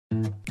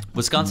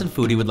Wisconsin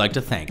Foodie would like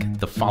to thank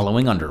the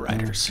following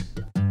underwriters.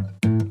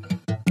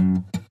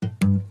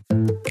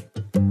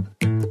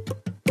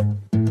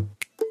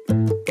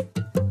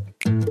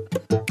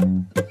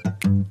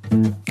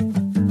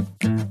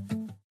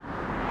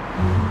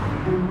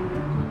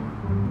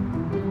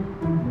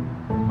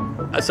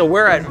 So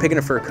we're at Pig in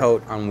a Fur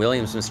Coat on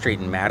Williamson Street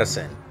in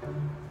Madison.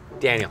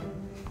 Daniel,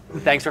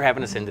 thanks for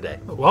having us in today.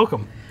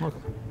 Welcome.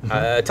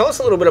 Tell us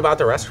a little bit about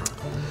the restaurant.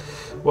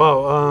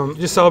 Well,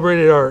 just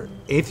celebrated our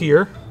 8th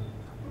year.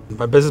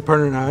 My business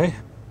partner and I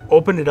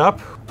opened it up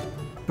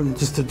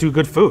just to do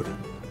good food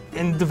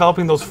and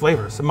developing those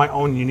flavors and my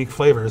own unique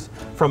flavors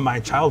from my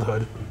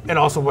childhood and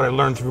also what I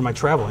learned through my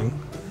traveling.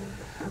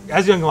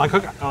 As a young line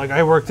cook,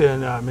 I worked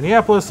in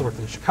Minneapolis, I worked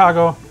in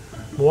Chicago,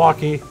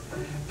 Milwaukee,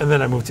 and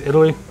then I moved to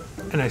Italy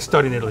and I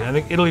studied in Italy. I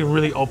think Italy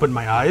really opened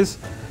my eyes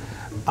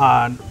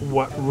on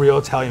what real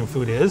Italian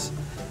food is.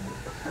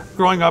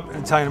 Growing up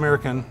Italian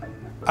American,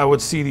 I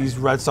would see these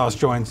red sauce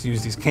joints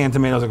use these canned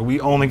tomatoes. Like, we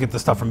only get the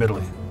stuff from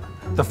Italy.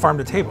 The farm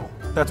to table,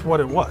 that's what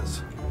it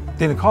was.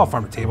 They didn't call it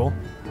farm to table.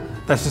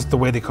 That's just the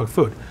way they cook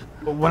food.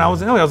 But when I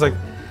was in Italy, I was like,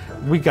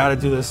 we gotta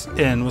do this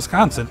in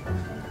Wisconsin.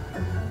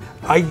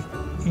 I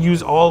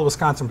use all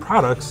Wisconsin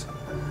products,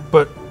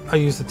 but I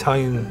use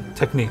Italian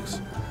techniques.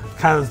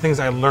 Kind of the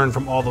things I learned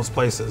from all those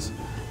places,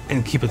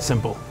 and keep it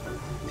simple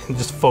and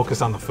just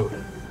focus on the food.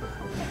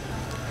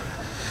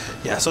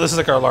 Yeah, so this is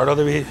like our lardo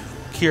that we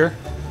cure.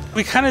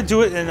 We kind of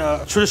do it in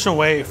a traditional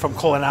way from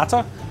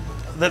Colonnata.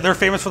 They're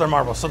famous for their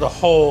marble, so the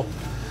whole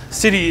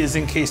city is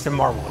encased in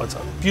marble. It's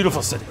a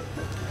beautiful city.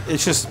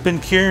 It's just been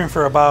curing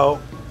for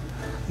about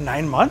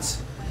 9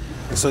 months.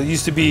 So it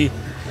used to be,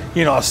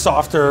 a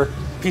softer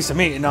piece of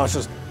meat, and now it's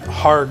just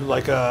hard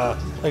like a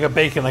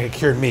bacon, like a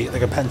cured meat,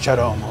 like a pancetta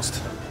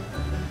almost.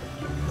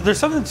 There's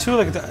something too,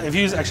 like if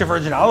you use extra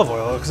virgin olive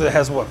oil, because it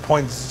has what,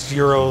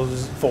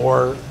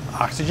 0.04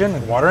 oxygen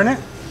and water in it.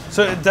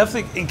 So it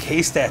definitely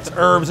encased that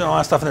herbs and all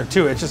that stuff in there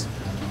too. It just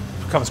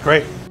becomes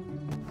great.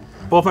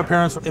 Both my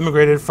parents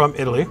immigrated from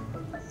Italy.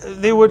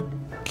 They would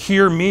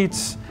cure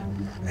meats,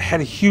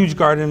 had a huge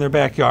garden in their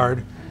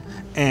backyard,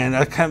 and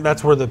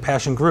that's where the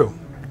passion grew.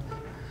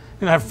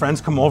 I have friends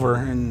come over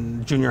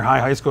in junior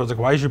high school. It's like,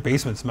 why does your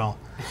basement smell?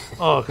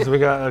 Oh, because we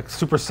got a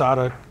super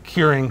soda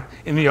curing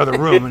in the other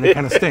room, and it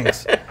kind of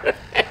stinks.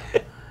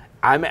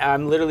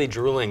 I'm literally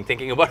drooling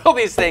thinking about all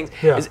these things.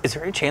 Yeah. Is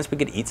there any chance we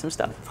could eat some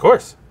stuff? Of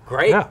course.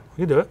 Great. Yeah,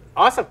 we can do it.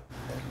 Awesome.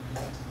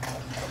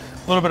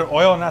 A little bit of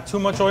oil, not too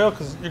much oil,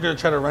 because you're going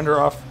to try to render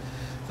off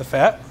the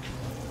fat.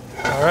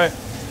 All right.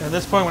 And at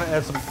this point, I'm going to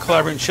add some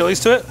Calabrian chilies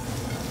to it.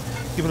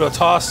 Give it a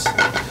toss.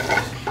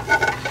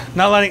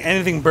 Not letting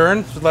anything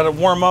burn. Just let it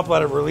warm up,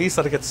 let it release,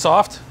 let it get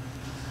soft.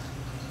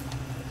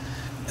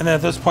 And then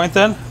at this point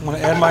then, I'm going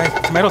to add my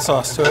tomato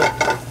sauce to it.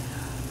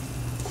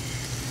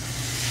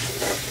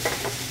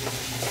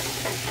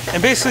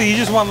 And basically you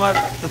just want to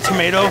let the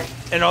tomato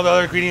and all the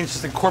other ingredients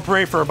just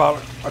incorporate for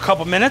about a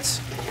couple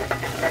minutes.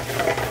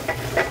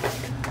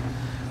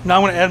 Now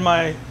I'm going to add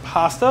my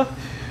pasta.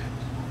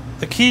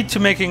 The key to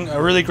making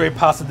a really great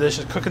pasta dish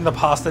is cooking the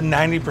pasta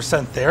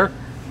 90% there,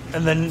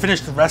 and then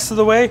finish the rest of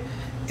the way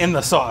in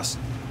the sauce.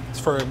 It's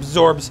for it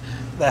absorbs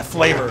that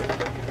flavor.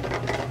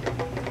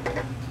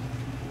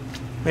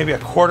 Maybe a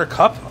 1/4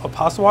 cup of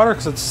pasta water,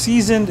 because it's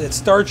seasoned, it's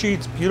starchy,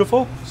 it's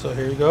beautiful. So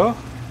here you go.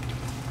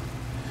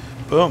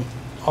 Boom,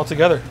 all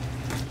together.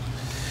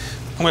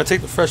 I'm gonna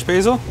take the fresh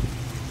basil.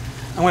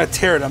 I'm gonna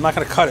tear it, I'm not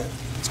gonna cut it.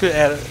 It's gonna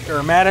add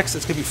aromatics,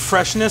 it's gonna be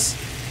freshness,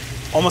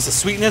 almost a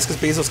sweetness, because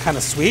basil's kind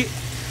of sweet,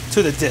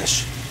 to the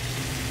dish.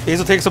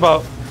 Basil takes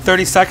about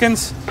 30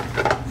 seconds,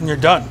 and you're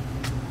done.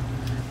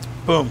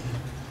 Boom.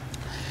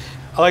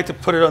 I like to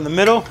put it on the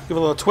middle, give it a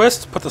little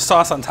twist, put the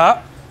sauce on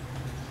top,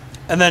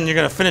 and then you're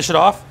gonna finish it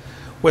off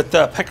with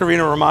the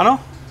Pecorino Romano,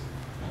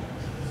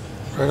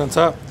 right on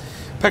top.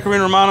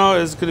 Pecorino Romano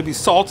is gonna be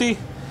salty,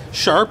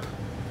 sharp,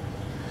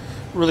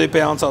 really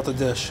balance out the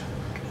dish.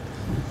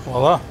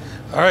 Voila.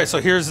 All right, so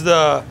here's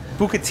the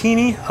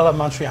bucatini alla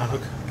Montreano.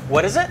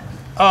 What is it?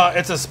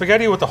 It's a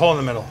spaghetti with a hole in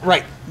the middle.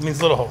 Right. It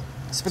means little hole.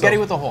 Spaghetti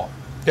with a hole.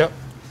 Yep.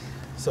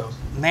 So.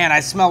 Man, I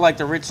smell like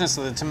the richness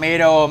of the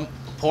tomato,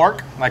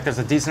 pork. Like there's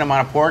a decent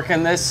amount of pork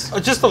in this.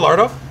 Just the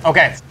lardo.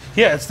 Okay.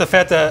 Yeah, it's the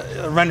fat that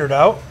rendered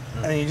out,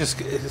 and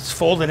it's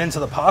folded into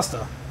the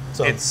pasta.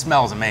 So it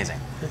smells amazing.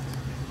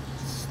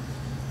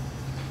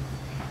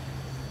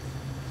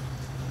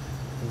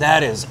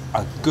 That is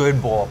a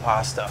good bowl of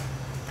pasta.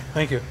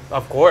 Thank you.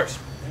 Of course.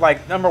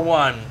 Like, number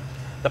one,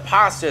 the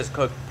pasta is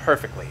cooked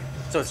perfectly.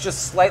 So it's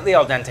just slightly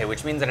al dente,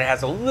 which means that it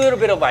has a little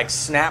bit of like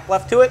snap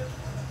left to it.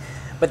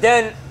 But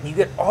then you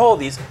get all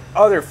these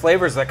other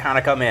flavors that kind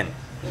of come in.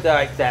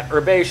 Like that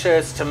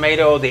herbaceous,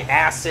 tomato, the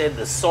acid,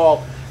 the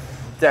salt.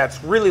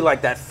 That's really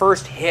like that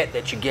first hit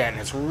that you get,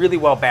 and it's really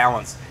well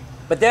balanced.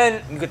 But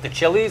then you get the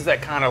chilies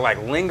that kind of like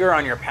linger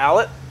on your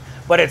palate,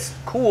 but it's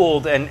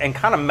cooled and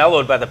kind of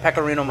mellowed by the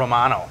Pecorino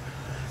Romano.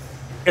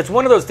 It's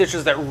one of those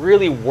dishes that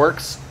really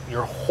works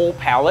your whole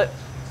palate.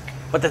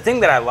 But the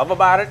thing that I love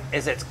about it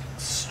is it's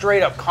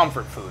straight up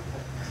comfort food.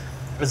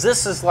 Because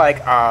this is like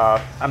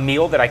a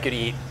meal that I could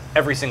eat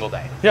every single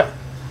day. Yeah,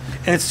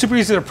 and it's super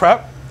easy to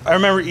prep. I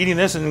remember eating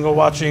this and go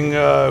watching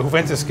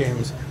Juventus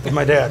games with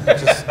my dad.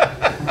 Just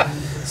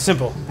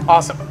simple.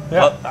 Awesome.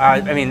 Yeah. Well,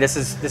 I mean, this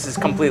is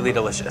completely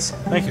delicious.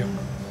 Thank you.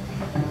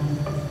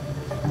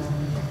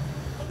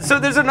 So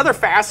there's another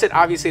facet,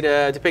 obviously,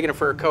 to picking a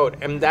fur coat,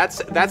 and that's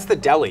the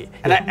deli.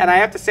 And I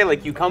have to say,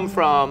 like, you come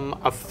from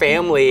a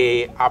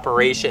family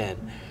operation.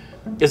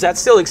 Does that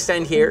still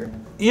extend here?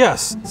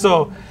 Yes.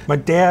 So my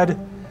dad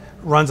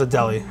runs a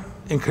deli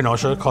in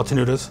Kenosha called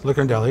Tenuta's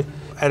Liquor and Deli.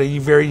 At a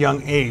very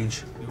young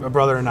age, my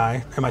brother and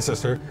I and my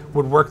sister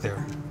would work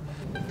there.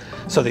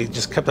 So they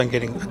just kept on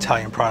getting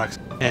Italian products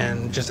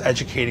and just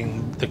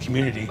educating the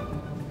community.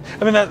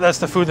 I mean, that's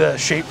the food that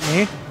shaped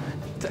me.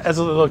 As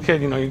a little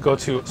kid, you go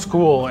to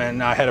school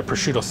and I had a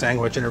prosciutto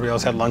sandwich and everybody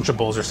else had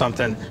Lunchables or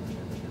something.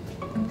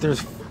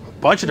 There's a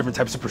bunch of different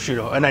types of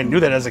prosciutto. And I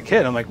knew that as a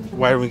kid. I'm like,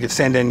 why don't we get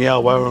San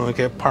Daniele? Why don't we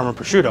get Parma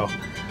prosciutto?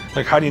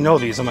 Like, how do you know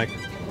these? I'm like,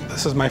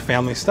 this is my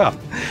family stuff.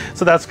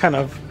 So that's kind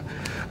of,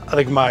 I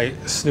think, my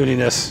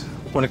snootiness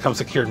when it comes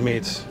to cured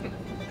meats.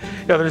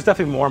 Yeah, there's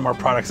definitely more and more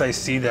products I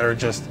see that are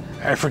just,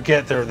 I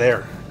forget they're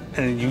there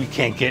and you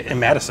can't get in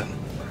Madison.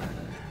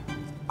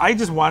 I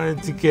just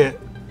wanted to get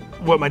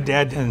what my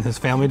dad and his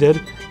family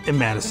did in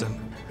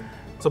Madison.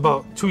 So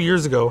about 2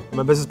 years ago,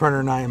 my business partner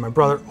and I and my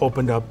brother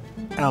opened up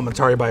an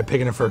elementary by a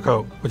pig in a fur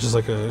coat, which is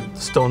like a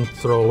stone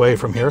throw away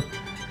from here.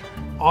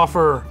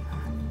 Offer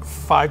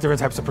 5 different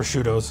types of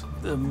prosciuttos,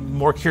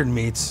 more cured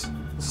meats,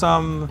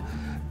 some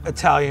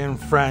Italian,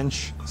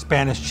 French,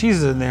 Spanish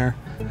cheeses in there.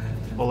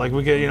 Well, like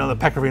we get, the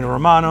Pecorino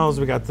Romanos,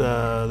 we got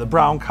the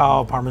brown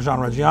cow, Parmesan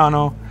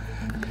Reggiano,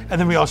 and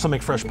then we also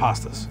make fresh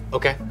pastas.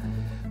 Okay.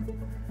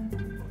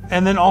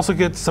 And then also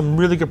get some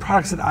really good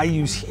products that I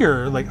use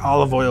here, like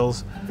olive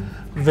oils,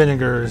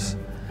 vinegars,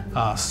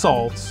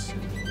 salts.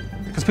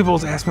 Because people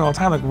always ask me all the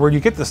time, like, where do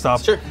you get this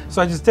stuff? Sure.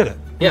 So I just did it.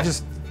 Yeah. I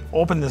just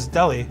opened this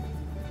deli.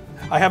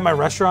 I have my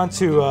restaurant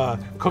to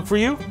cook for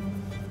you,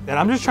 and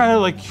I'm just trying to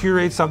like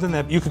curate something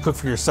that you can cook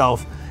for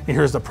yourself, and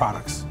here's the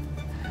products.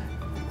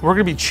 We're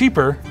gonna be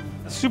cheaper,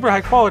 super high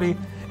quality,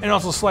 and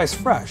also sliced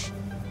fresh.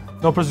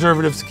 No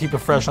preservatives to keep it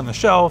fresh on the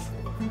shelf.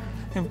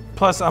 And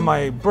plus, on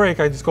my break,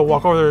 I just go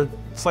walk over there,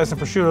 slice some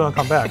prosciutto, and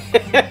come back.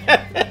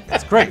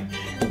 It's great.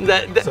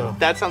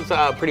 That sounds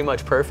pretty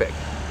much perfect.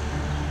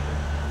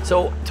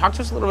 So talk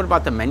to us a little bit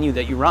about the menu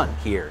that you run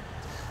here.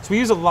 So we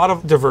use a lot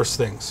of diverse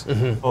things.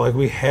 Like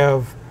we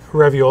have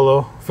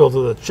raviolo filled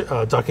with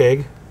a duck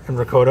egg and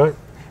ricotta,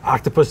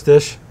 octopus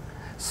dish,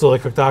 slowly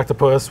cooked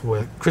octopus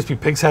with crispy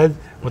pig's head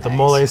with the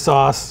mole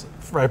sauce,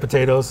 fried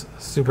potatoes,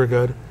 super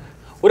good.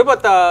 What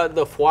about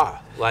the foie?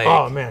 Like,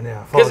 oh man,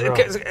 yeah.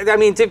 Because I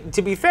mean,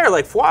 to be fair,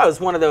 like foie is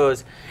one of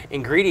those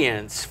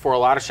ingredients for a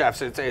lot of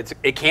chefs.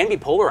 It can be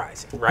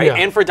polarizing, right? Yeah.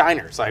 And for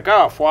diners, like,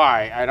 oh,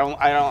 foie. I don't.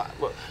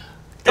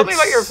 Tell me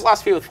about your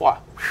philosophy with foie.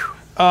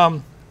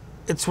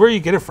 It's where you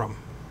get it from,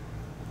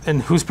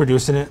 and who's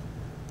producing it,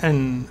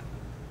 and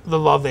the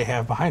love they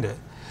have behind it.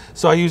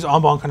 So I use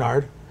Bon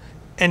Canard,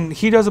 and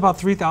he does about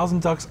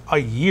 3,000 ducks a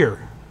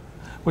year,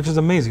 which is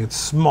amazing. It's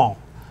small,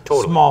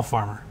 small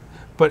farmer,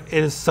 but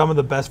it is some of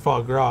the best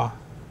foie gras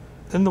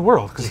in the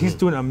world because he's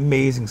doing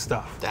amazing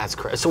stuff. That's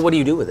crazy. So what do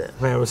you do with it?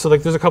 Man, so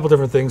like there's a couple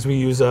different things we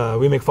use.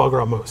 We make foie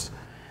gras mousse.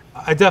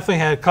 I definitely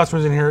had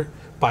customers in here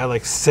buy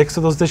like 6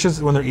 of those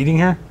dishes when they're eating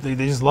here. They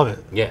just love it.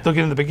 Yeah. They'll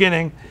get it in the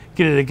beginning,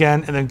 get it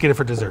again, and then get it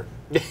for dessert.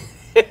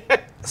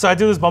 So I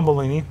do this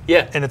bombolini.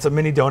 Yeah. And it's a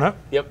mini donut.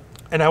 Yep.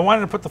 And I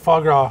wanted to put the foie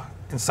gras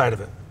inside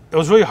of it. It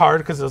was really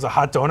hard because it was a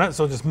hot donut,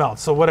 so it just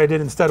melts. So what I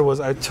did instead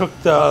was I took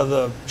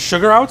the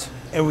sugar out,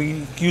 and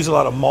we use a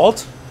lot of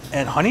malt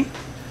and honey,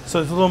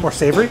 so it's a little more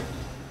savory.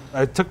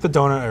 I took the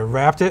donut, I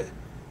wrapped it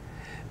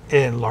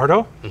in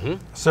lardo,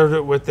 served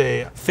it with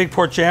a fig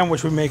port jam,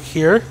 which we make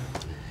here,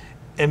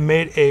 and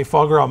made a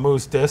foie gras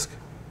mousse disc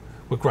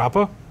with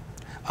grappa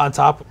on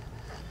top.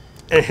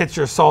 It hits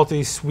your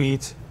salty,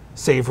 sweet,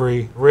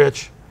 savory,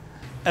 rich.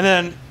 And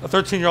then a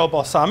 13-year-old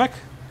balsamic,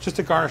 just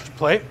to garnish the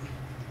plate.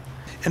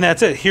 And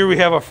that's it. Here we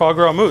have our foie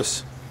gras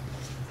mousse.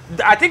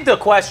 I think the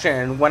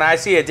question when I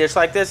see a dish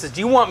like this is, do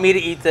you want me to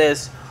eat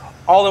this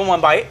all in one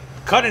bite?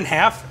 Cut in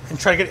half and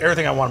try to get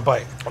everything on one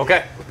bite.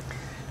 Okay.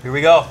 Here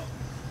we go.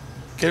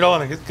 Get it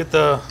all in. Get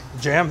the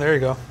jam. There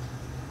you go.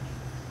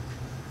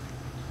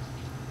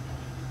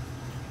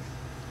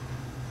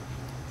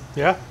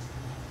 Yeah.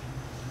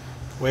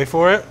 Wait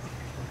for it.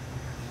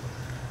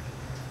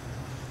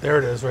 There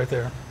it is, right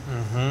there.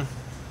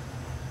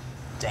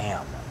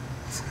 Damn.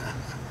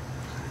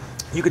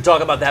 You could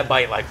talk about that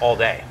bite like all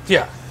day.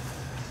 Yeah.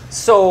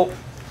 So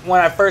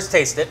when I first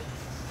taste it,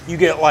 you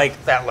get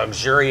like that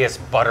luxurious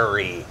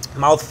buttery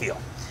mouthfeel.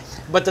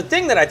 But the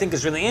thing that I think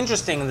is really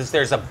interesting is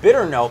there's a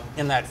bitter note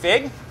in that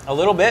fig, a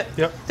little bit,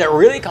 that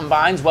really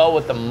combines well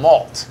with the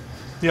malt.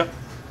 Yep.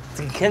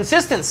 The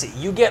consistency,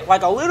 you get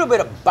like a little bit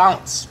of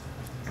bounce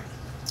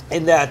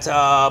in that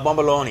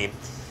bomboloni,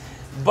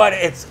 but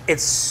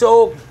it's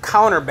so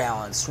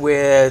counterbalanced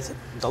with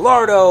the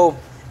lardo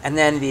and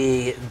then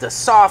the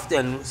soft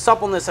and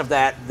suppleness of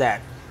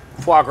that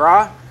foie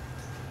gras.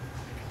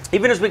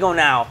 Even as we go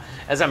now,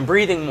 as I'm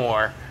breathing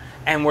more,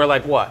 and we're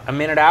like, what, a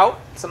minute out?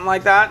 Something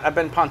like that. I've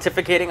been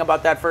pontificating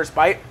about that first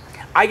bite.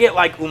 I get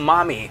like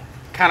umami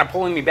kind of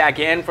pulling me back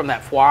in from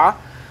that foie,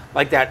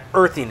 like that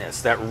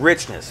earthiness, that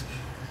richness,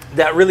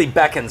 that really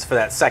beckons for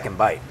that second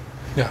bite.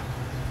 Yeah.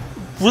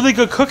 Really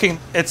good cooking.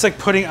 It's like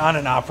putting on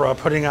an opera,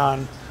 putting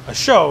on a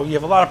show. You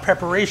have a lot of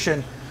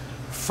preparation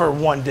for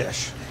one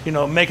dish. You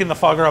know, making the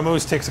foie gras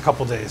mousse takes a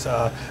couple days.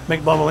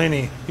 Make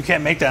bombolini, you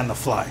can't make that on the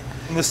fly.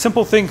 And the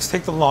simple things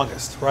take the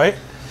longest, right?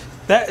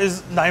 That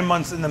is 9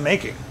 months in the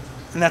making.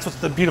 And that's what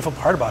the beautiful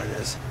part about it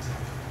is.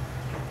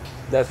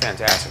 That's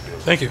fantastic, dude.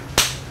 Thank you.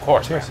 Of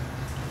course. Cheers.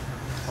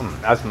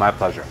 That's my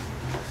pleasure.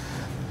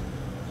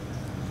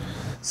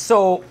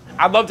 So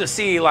I'd love to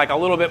see like a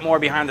little bit more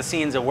behind the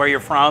scenes of where you're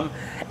from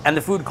and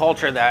the food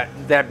culture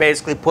that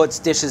basically puts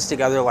dishes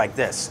together like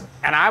this.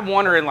 And I'm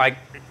wondering, like,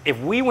 if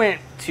we went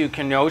to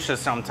Kenosha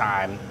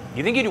sometime,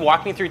 you think you'd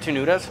walk me through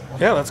Tenuta's?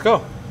 Yeah, let's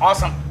go.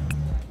 Awesome.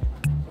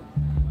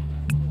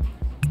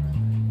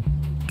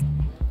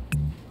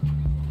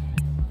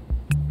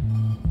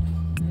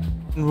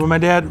 When my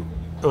dad,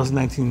 it was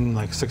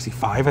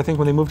 1965, I think,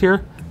 when they moved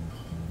here.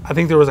 I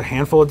think there was a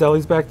handful of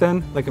delis back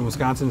then, like in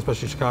Wisconsin,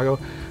 especially Chicago,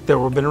 that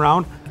were been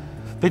around.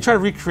 They try to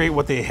recreate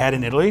what they had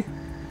in Italy.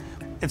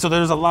 And so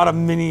there's a lot of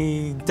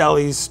mini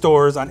delis,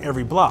 stores on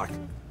every block.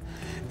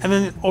 And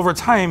then over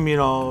time, you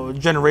know,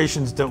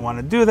 generations didn't want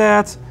to do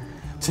that.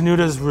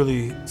 Tenuta's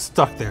really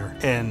stuck there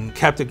and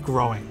kept it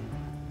growing.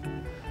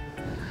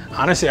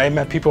 Honestly, I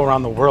met people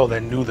around the world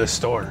that knew this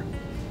store.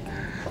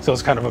 So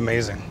it's kind of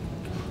amazing.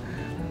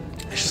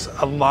 It's just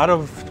a lot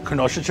of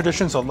Kenosha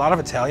tradition, so a lot of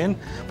Italian,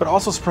 but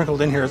also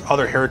sprinkled in here is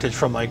other heritage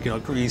from, like, you know,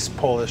 Greece,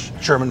 Polish,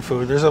 German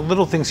food. There's a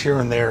little things here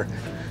and there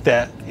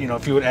that, you know,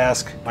 if you would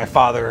ask my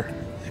father,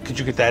 could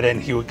you get that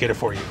in, he would get it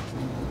for you.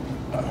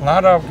 A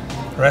lot of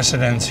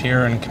residents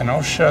here in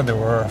Kenosha, they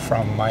were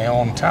from my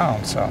own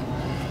town, so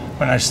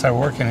when I started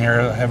working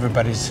here,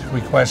 everybody's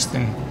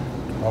requesting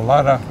a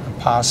lot of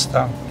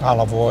pasta,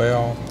 olive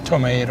oil,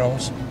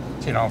 tomatoes,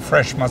 you know,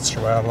 fresh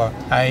mozzarella.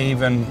 I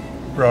even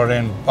brought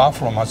in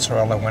buffalo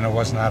mozzarella when it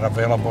was not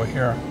available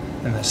here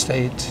in the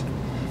States.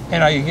 You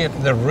know, you get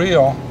the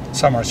real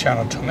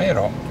Summerciano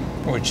tomato,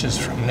 which is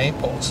from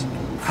Naples.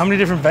 How many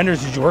different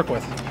vendors did you work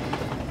with?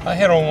 I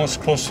had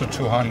almost close to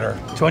 200.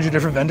 200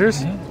 different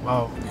vendors? Mm-hmm.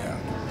 Wow. Yeah.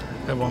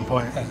 At one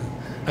point. Yeah.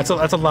 That's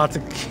a lot to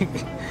keep,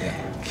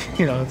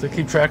 you know, to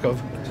keep track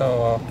of.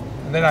 So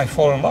then I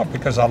fall in love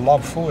because I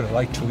love food. I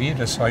like to eat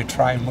it, so I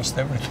try most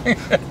everything.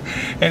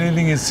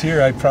 Anything is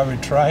here, I probably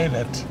tried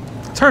it.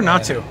 It's hard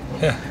not to.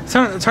 Yeah. It's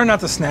hard not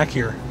to snack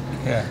here.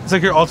 Yeah. It's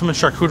like your ultimate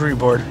charcuterie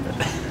board.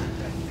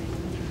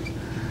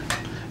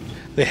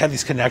 They have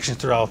these connections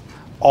throughout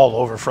all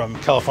over, from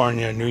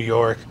California, New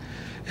York,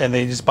 and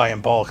they just buy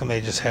in bulk and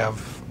they just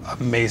have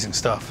amazing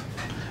stuff.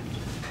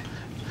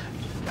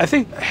 I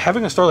think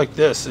having a store like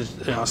this,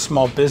 you know, a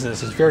small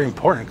business, is very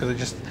important because it's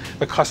just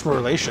the customer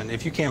relation.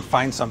 If you can't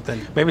find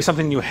something, maybe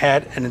something you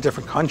had in a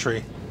different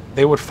country,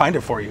 they would find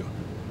it for you.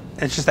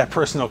 And it's just that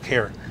personal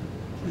care.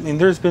 I mean,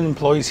 there's been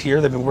employees here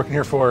that have been working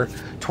here for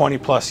 20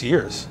 plus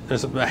years.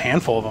 There's a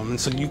handful of them, and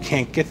so you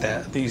can't get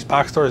that. These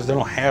box stores, they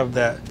don't have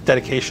that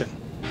dedication.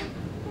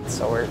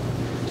 So we're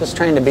just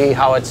trying to be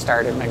how it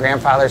started. My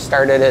grandfather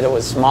started it, it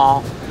was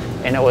small,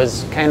 and it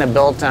was kind of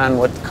built on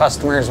what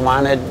customers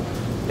wanted.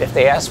 If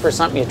they asked for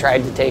something, you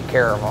tried to take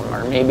care of them,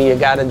 or maybe you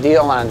got a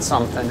deal on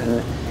something,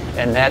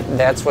 and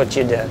that's what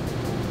you did.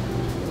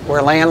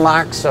 We're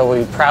landlocked, so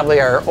we probably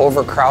are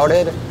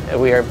overcrowded.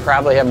 We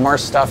probably have more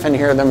stuff in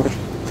here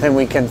than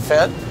we can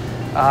fit,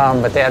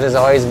 but that has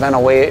always been a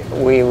way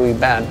we've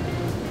been.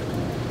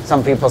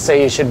 Some people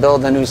say you should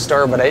build a new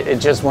store, but it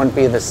just wouldn't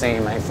be the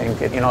same. I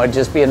think it'd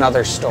just be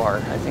another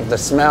store. I think the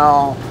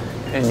smell,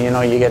 and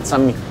you get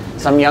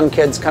some young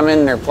kids come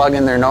in, they're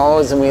plugging their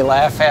nose, and we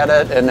laugh at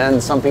it, and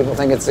then some people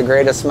think it's the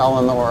greatest smell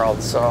in the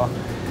world. So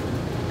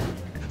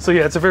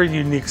yeah, it's a very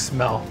unique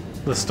smell,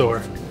 the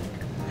store.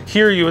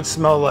 Here you would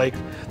smell like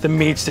the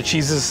meats, the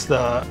cheeses,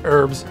 the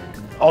herbs,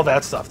 all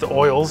that stuff, the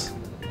oils.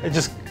 It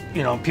just,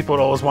 people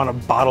would always want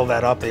to bottle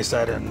that up, they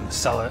said, and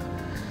sell it.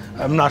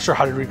 I'm not sure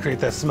how to recreate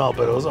that smell,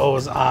 but it was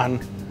always on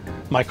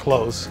my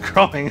clothes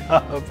growing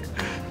up.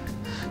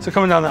 So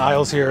coming down the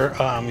aisles here,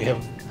 you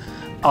have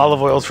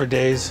olive oils for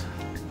days,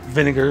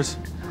 vinegars.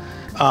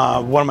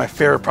 One of my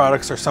favorite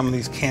products are some of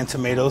these canned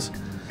tomatoes.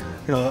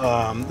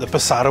 The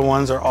passata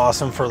ones are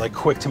awesome for like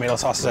quick tomato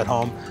sauces at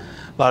home.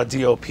 A lot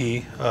of DOP,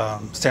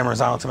 San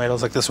Marzano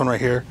tomatoes, like this one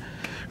right here,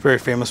 very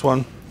famous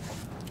one.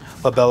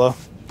 La Bella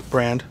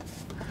brand.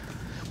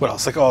 What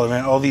else? Like, oh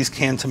man, all these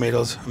canned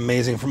tomatoes,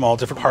 amazing, from all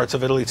different parts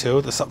of Italy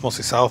too.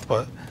 Mostly south,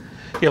 but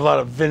you have a lot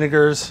of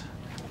vinegars,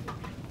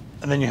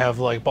 and then you have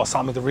like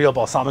balsamic. The real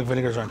balsamic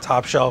vinegars are on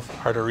top shelf,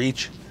 hard to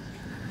reach.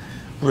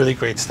 Really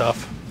great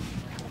stuff.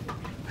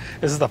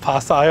 This is the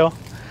pasta aisle,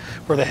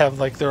 where they have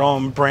like their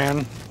own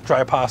brand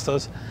dry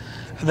pastas,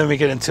 and then we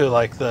get into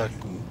like the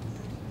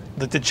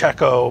Di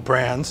Cecco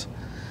brands,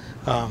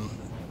 and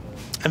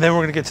then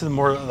we're gonna get to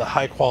the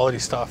high quality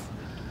stuff.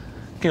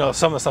 Some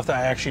of the stuff that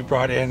I actually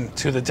brought in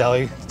to the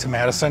deli, to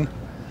Madison.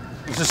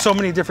 There's just so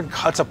many different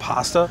cuts of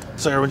pasta.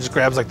 So everyone just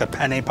grabs like the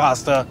penne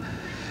pasta,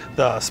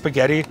 the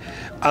spaghetti.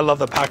 I love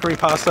the pecorino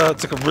pasta.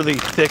 It's like a really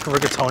thick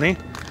rigatoni.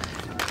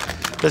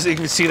 This, you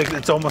can see like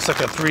it's almost like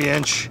a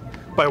 3-inch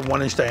by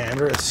 1-inch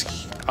diameter.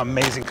 It's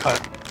amazing cut.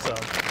 So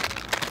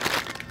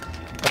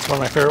that's one of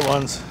my favorite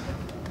ones.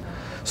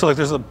 So like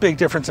there's a big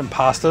difference in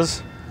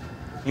pastas.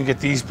 You get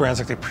these brands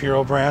like the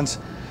Puro brands.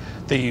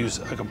 They use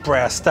like a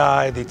brass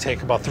die. They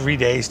take about 3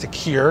 days to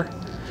cure.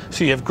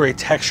 So you have great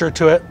texture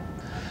to it.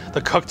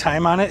 The cook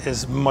time on it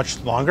is much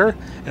longer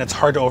and it's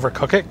hard to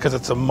overcook it because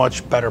it's a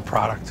much better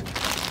product.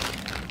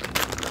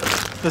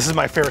 This is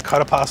my favorite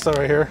cut of pasta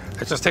right here.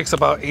 It just takes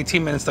about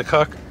 18 minutes to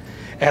cook.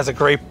 It has a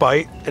great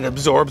bite. It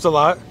absorbs a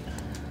lot.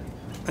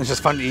 It's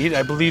just fun to eat.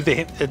 I believe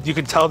you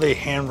can tell they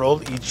hand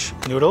rolled each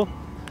noodle.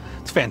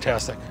 It's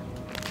fantastic.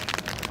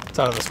 It's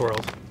out of this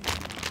world.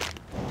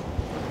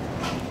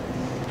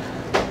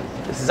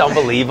 This is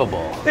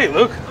unbelievable. Hey,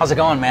 Luke. How's it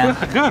going, man?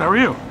 Good, how are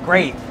you?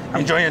 Great. You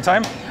enjoying your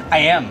time? I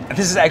am.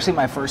 This is actually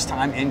my first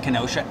time in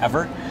Kenosha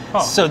ever.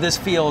 Oh. So this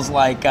feels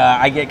like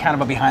I get kind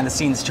of a behind the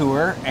scenes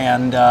tour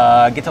and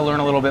get to learn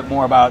a little bit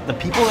more about the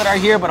people that are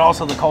here, but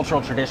also the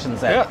cultural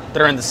traditions that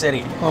are in the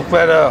city. Well,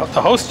 glad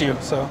to host you,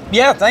 so.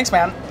 Yeah, thanks,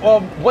 man.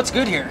 Well, what's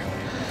good here?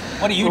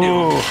 What do you do?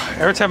 Ooh,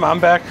 every time I'm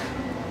back,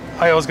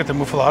 I always get the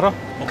muffalata,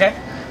 Okay.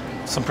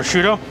 some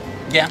prosciutto,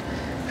 Yeah.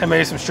 and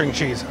maybe some string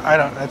cheese.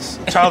 That's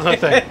a childhood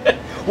thing.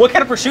 What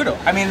kind of prosciutto?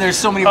 I mean, there's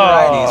so many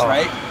varieties,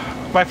 right?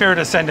 My favorite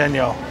is San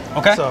Daniel.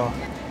 Okay. So,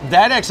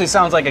 That actually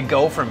sounds like a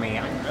go for me.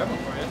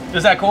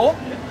 Is that cool?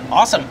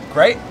 Awesome.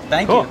 Great.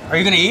 Thank Cool. you. Are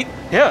you going to eat?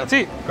 yeah, let's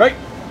eat. Great.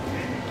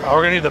 Oh,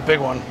 we're gonna need the big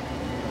one.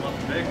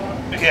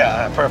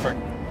 Yeah, perfect.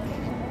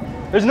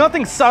 There's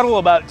nothing subtle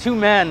about two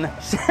men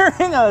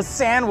sharing a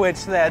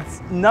sandwich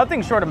that's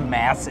nothing short of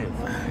massive.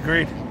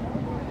 Agreed.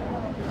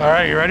 All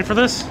right, you ready for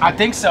this? I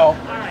think so. All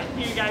right,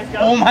 here you guys go.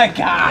 Oh my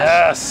gosh.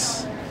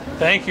 Yes.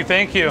 Thank you,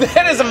 thank you.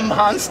 That is a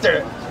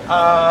monster.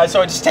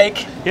 So I just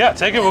take? Yeah,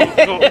 take it.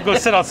 We'll go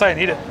sit outside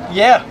and eat it.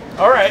 Yeah.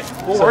 All right.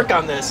 We'll work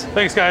on this.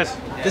 Thanks, guys.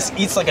 This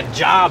eats like a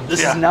job.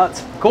 This Yeah. is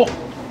nuts. Cool.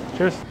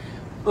 Cheers.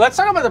 Let's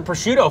talk about the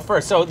prosciutto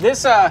first. So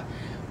this,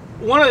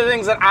 one of the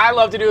things that I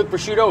love to do with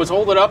prosciutto is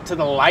hold it up to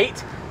the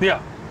light. Yeah.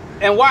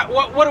 And what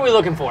are we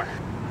looking for?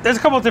 There's a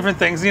couple of different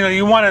things. You know,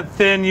 you want it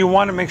thin. You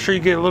want to make sure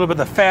you get a little bit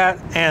of the fat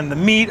and the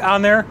meat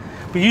on there.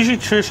 But usually,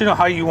 traditional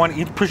how you want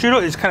to eat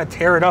prosciutto is kind of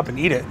tear it up and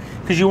eat it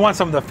because you want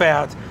some of the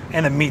fat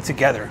and the meat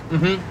together.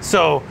 Mm-hmm.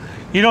 So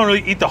you don't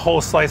really eat the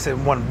whole slice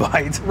in one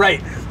bite.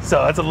 Right.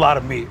 So that's a lot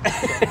of meat.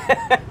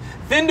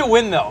 Thin to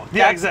win, though.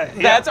 Yeah, That's-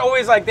 exactly. That's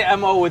always like the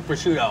MO with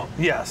prosciutto.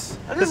 Yes.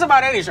 This is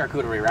about any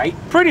charcuterie, right?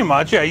 Pretty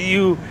much. Yeah.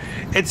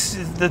 It's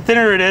the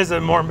thinner it is,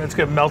 the more it's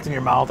gonna melt in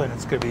your mouth, and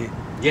it's gonna be.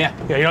 Yeah.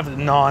 Yeah. You don't have to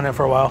gnaw on it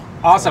for a while.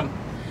 Awesome.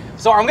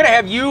 So I'm gonna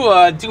have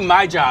you do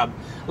my job.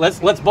 Let's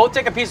both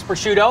take a piece of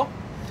prosciutto, All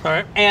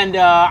right. and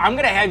I'm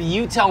gonna have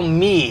you tell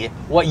me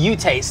what you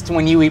taste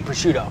when you eat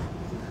prosciutto.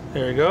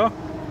 There you go.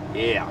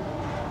 Yeah.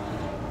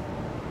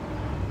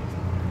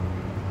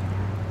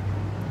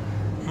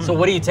 So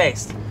what do you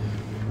taste?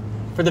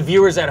 For the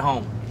viewers at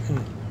home.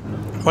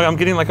 Well, I'm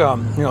getting like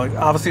like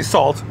obviously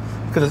salt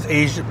because it's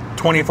aged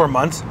 24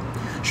 months.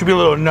 Should be a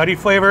little nutty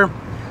flavor,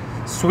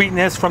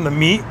 sweetness from the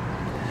meat.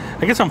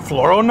 I get some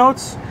floral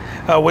notes.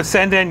 With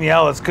San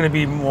Daniel, it's going to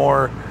be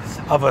more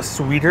of a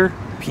sweeter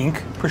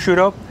pink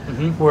prosciutto,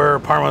 where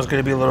Parma is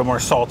going to be a little more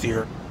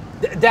saltier.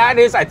 That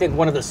is, I think,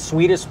 one of the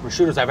sweetest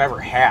prosciuttos I've ever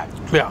had.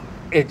 Yeah.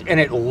 And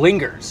it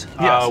lingers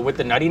Yes. with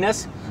the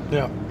nuttiness.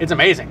 Yeah. It's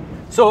amazing.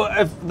 So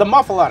if the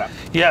muffalata,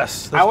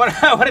 Yes. I want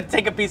to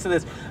take a piece of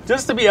this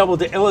just to be able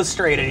to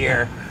illustrate it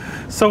here.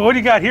 So what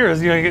you got here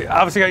is you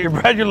obviously got your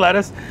bread, your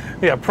lettuce,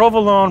 you got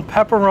provolone,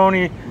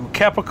 pepperoni,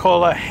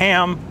 capicola,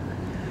 ham.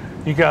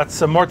 You got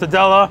some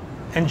mortadella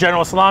and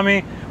general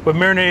salami with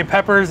marinated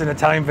peppers and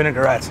Italian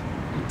vinaigrettes.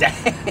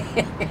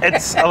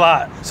 It's a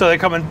lot. So they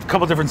come in a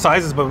couple different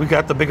sizes, but we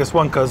got the biggest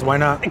one because why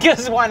not?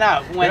 Because why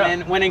not?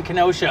 Yeah. When in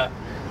Kenosha.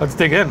 Let's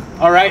dig in.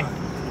 All right.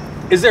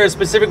 Is there a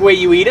specific way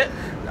you eat it?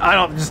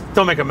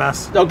 Don't make a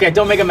mess. Okay,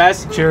 don't make a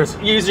mess. Cheers.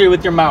 Usually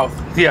with your mouth.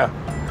 Yeah.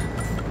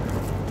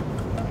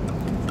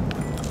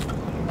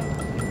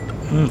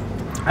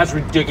 That's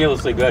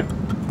ridiculously good,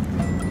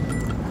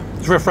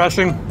 It's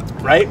refreshing.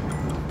 right?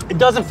 It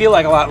doesn't feel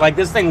like a lot. Like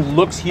this thing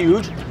looks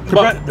huge.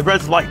 The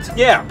bread's light.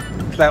 Yeah,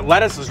 that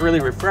lettuce is really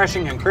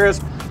refreshing and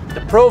crisp.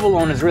 The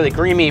provolone is really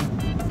creamy.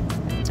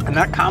 And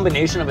that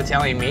combination of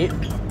Italian meat,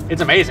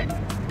 it's amazing.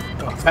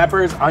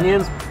 Peppers,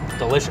 onions,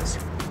 delicious.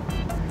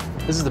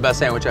 This is the best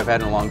sandwich I've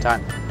had in a long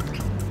time.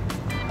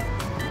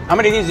 How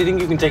many of these do you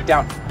think you can take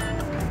down?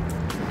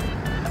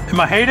 In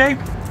my heyday,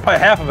 probably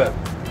half of it.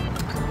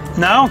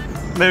 Now,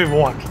 maybe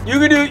one. You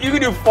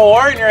could do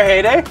 4 in your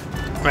heyday.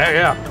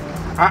 Yeah.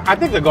 I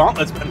think the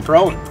gauntlet's been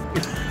thrown.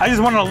 I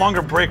just wanted a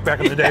longer break back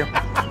in the day.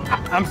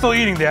 I'm still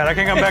eating, Dad. I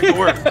can't come back to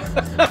work.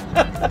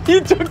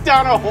 You took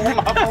down a whole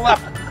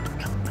muffalata.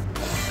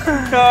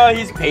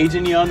 He's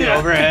paging you on the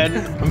overhead.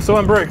 I'm still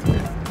on break.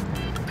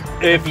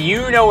 If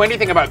you know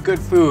anything about good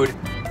food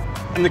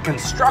and the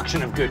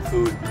construction of good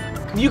food,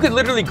 You could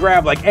literally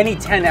grab like any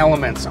 10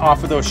 elements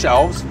off of those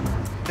shelves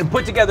and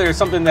put together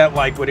something that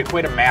like would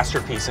equate a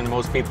masterpiece in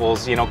most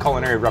people's, you know,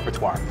 culinary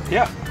repertoire.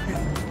 Yeah.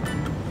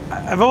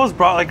 I've always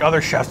brought like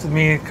other chefs with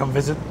me to come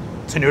visit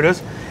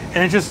Tenuta's,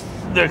 and it's just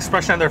the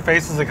expression on their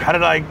face is like, how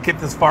did I get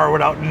this far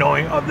without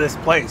knowing of this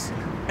place?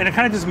 And it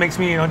kind of just makes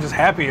me, you know, just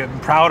happy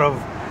and proud of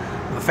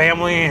the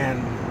family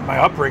and my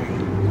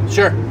upbringing.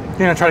 Sure.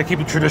 You know, try to keep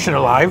the tradition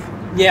alive.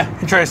 Yeah.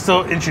 And try to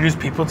still introduce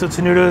people to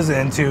Tenuta's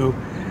and to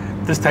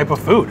this type of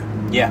food.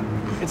 Yeah.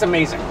 It's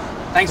amazing.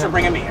 Thanks for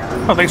bringing me here.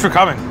 Oh, thanks for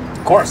coming.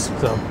 Of course.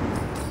 So,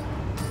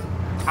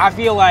 I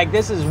feel like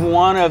this is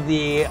one of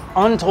the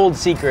untold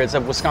secrets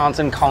of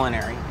Wisconsin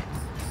culinary.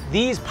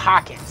 These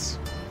pockets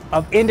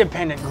of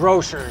independent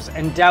grocers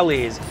and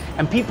delis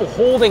and people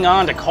holding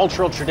on to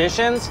cultural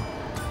traditions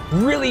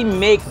really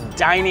make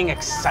dining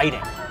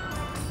exciting.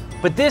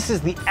 But this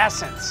is the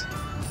essence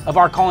of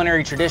our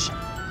culinary tradition.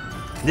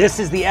 This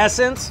is the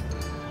essence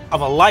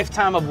of a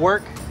lifetime of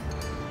work.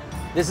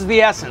 This is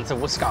the essence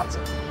of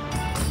Wisconsin.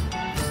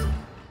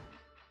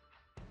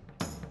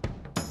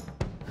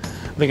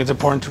 I think it's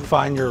important to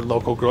find your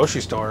local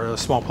grocery store, a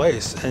small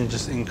place, and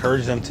just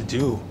encourage them to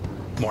do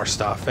more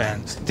stuff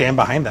and stand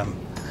behind them.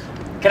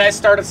 Can I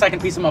start a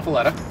second piece of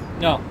muffaletta?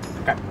 No.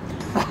 Okay.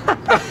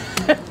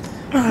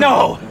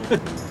 No!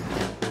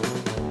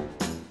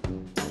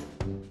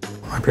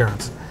 My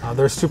parents,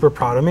 they're super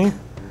proud of me.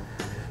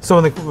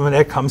 So when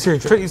Ed comes here, he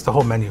tries to eat the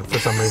whole menu for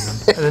some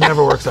reason, and it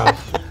never works out.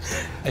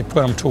 I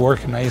put them to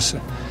work nice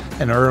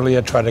and early.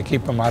 I try to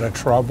keep them out of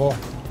trouble.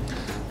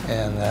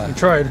 And You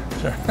tried.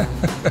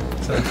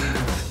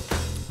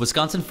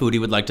 Wisconsin Foodie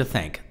would like to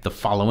thank the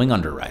following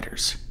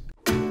underwriters.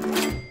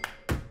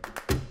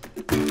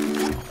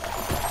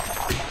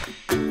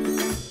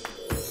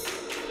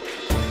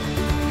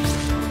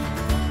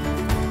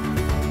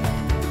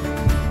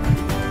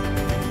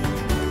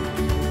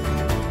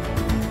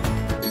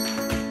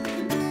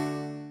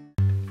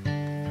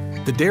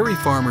 The dairy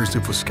farmers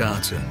of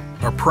Wisconsin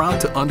are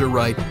proud to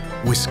underwrite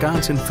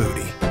Wisconsin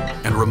Foodie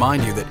and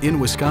remind you that in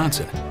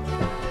Wisconsin,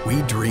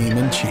 we dream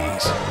in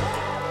cheese.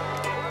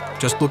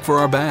 Just look for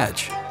our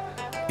badge.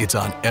 It's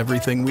on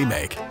everything we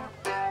make.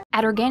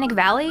 At Organic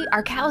Valley,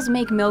 our cows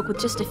make milk with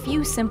just a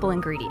few simple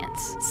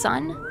ingredients: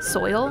 sun,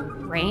 soil,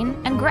 rain,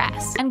 and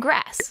grass, and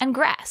grass, and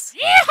grass.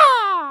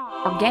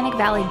 Yeehaw! Organic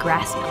Valley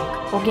grass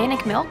milk.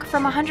 Organic milk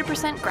from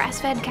 100%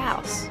 grass-fed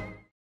cows.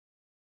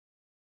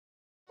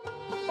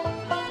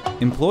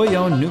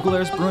 Employee-owned New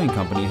Glarus Brewing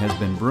Company has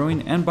been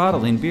brewing and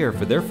bottling beer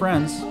for their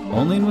friends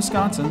only in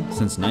Wisconsin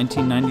since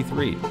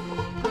 1993.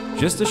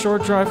 Just a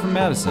short drive from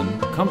Madison,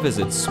 come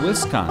visit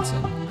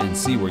Swissconsin and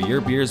see where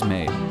your beer's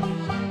made.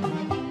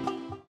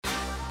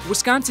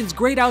 Wisconsin's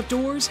great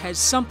outdoors has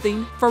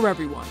something for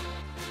everyone.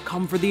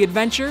 Come for the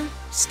adventure,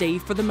 stay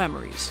for the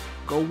memories.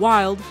 Go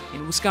wild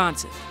in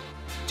Wisconsin.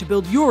 To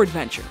build your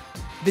adventure,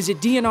 visit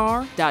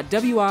dnr.wi.gov.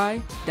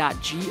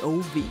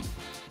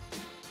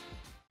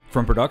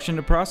 From production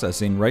to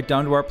processing, right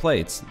down to our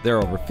plates, there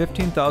are over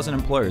 15,000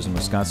 employers in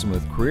Wisconsin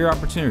with career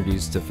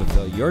opportunities to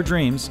fulfill your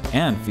dreams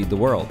and feed the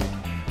world.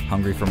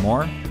 Hungry for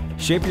more?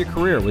 Shape your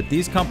career with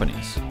these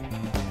companies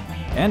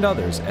and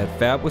others at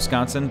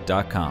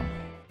fabwisconsin.com.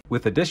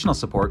 With additional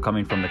support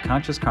coming from The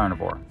Conscious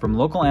Carnivore. From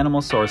local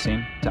animal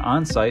sourcing to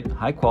on-site,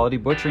 high-quality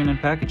butchering and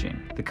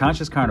packaging, The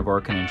Conscious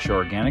Carnivore can ensure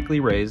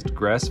organically raised,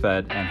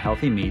 grass-fed, and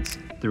healthy meats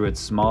through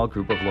its small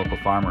group of local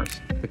farmers.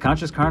 The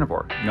Conscious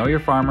Carnivore. Know your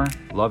farmer,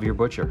 love your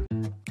butcher.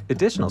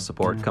 Additional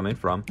support coming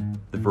from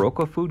the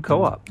Viroqua Food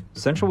Co-op,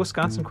 Central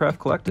Wisconsin Craft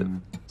Collective,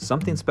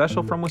 Something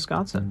Special from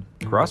Wisconsin,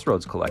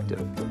 Crossroads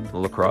Collective, the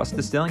La Crosse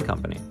Distilling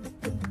Company,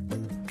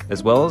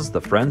 as well as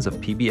the Friends of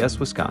PBS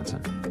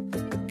Wisconsin.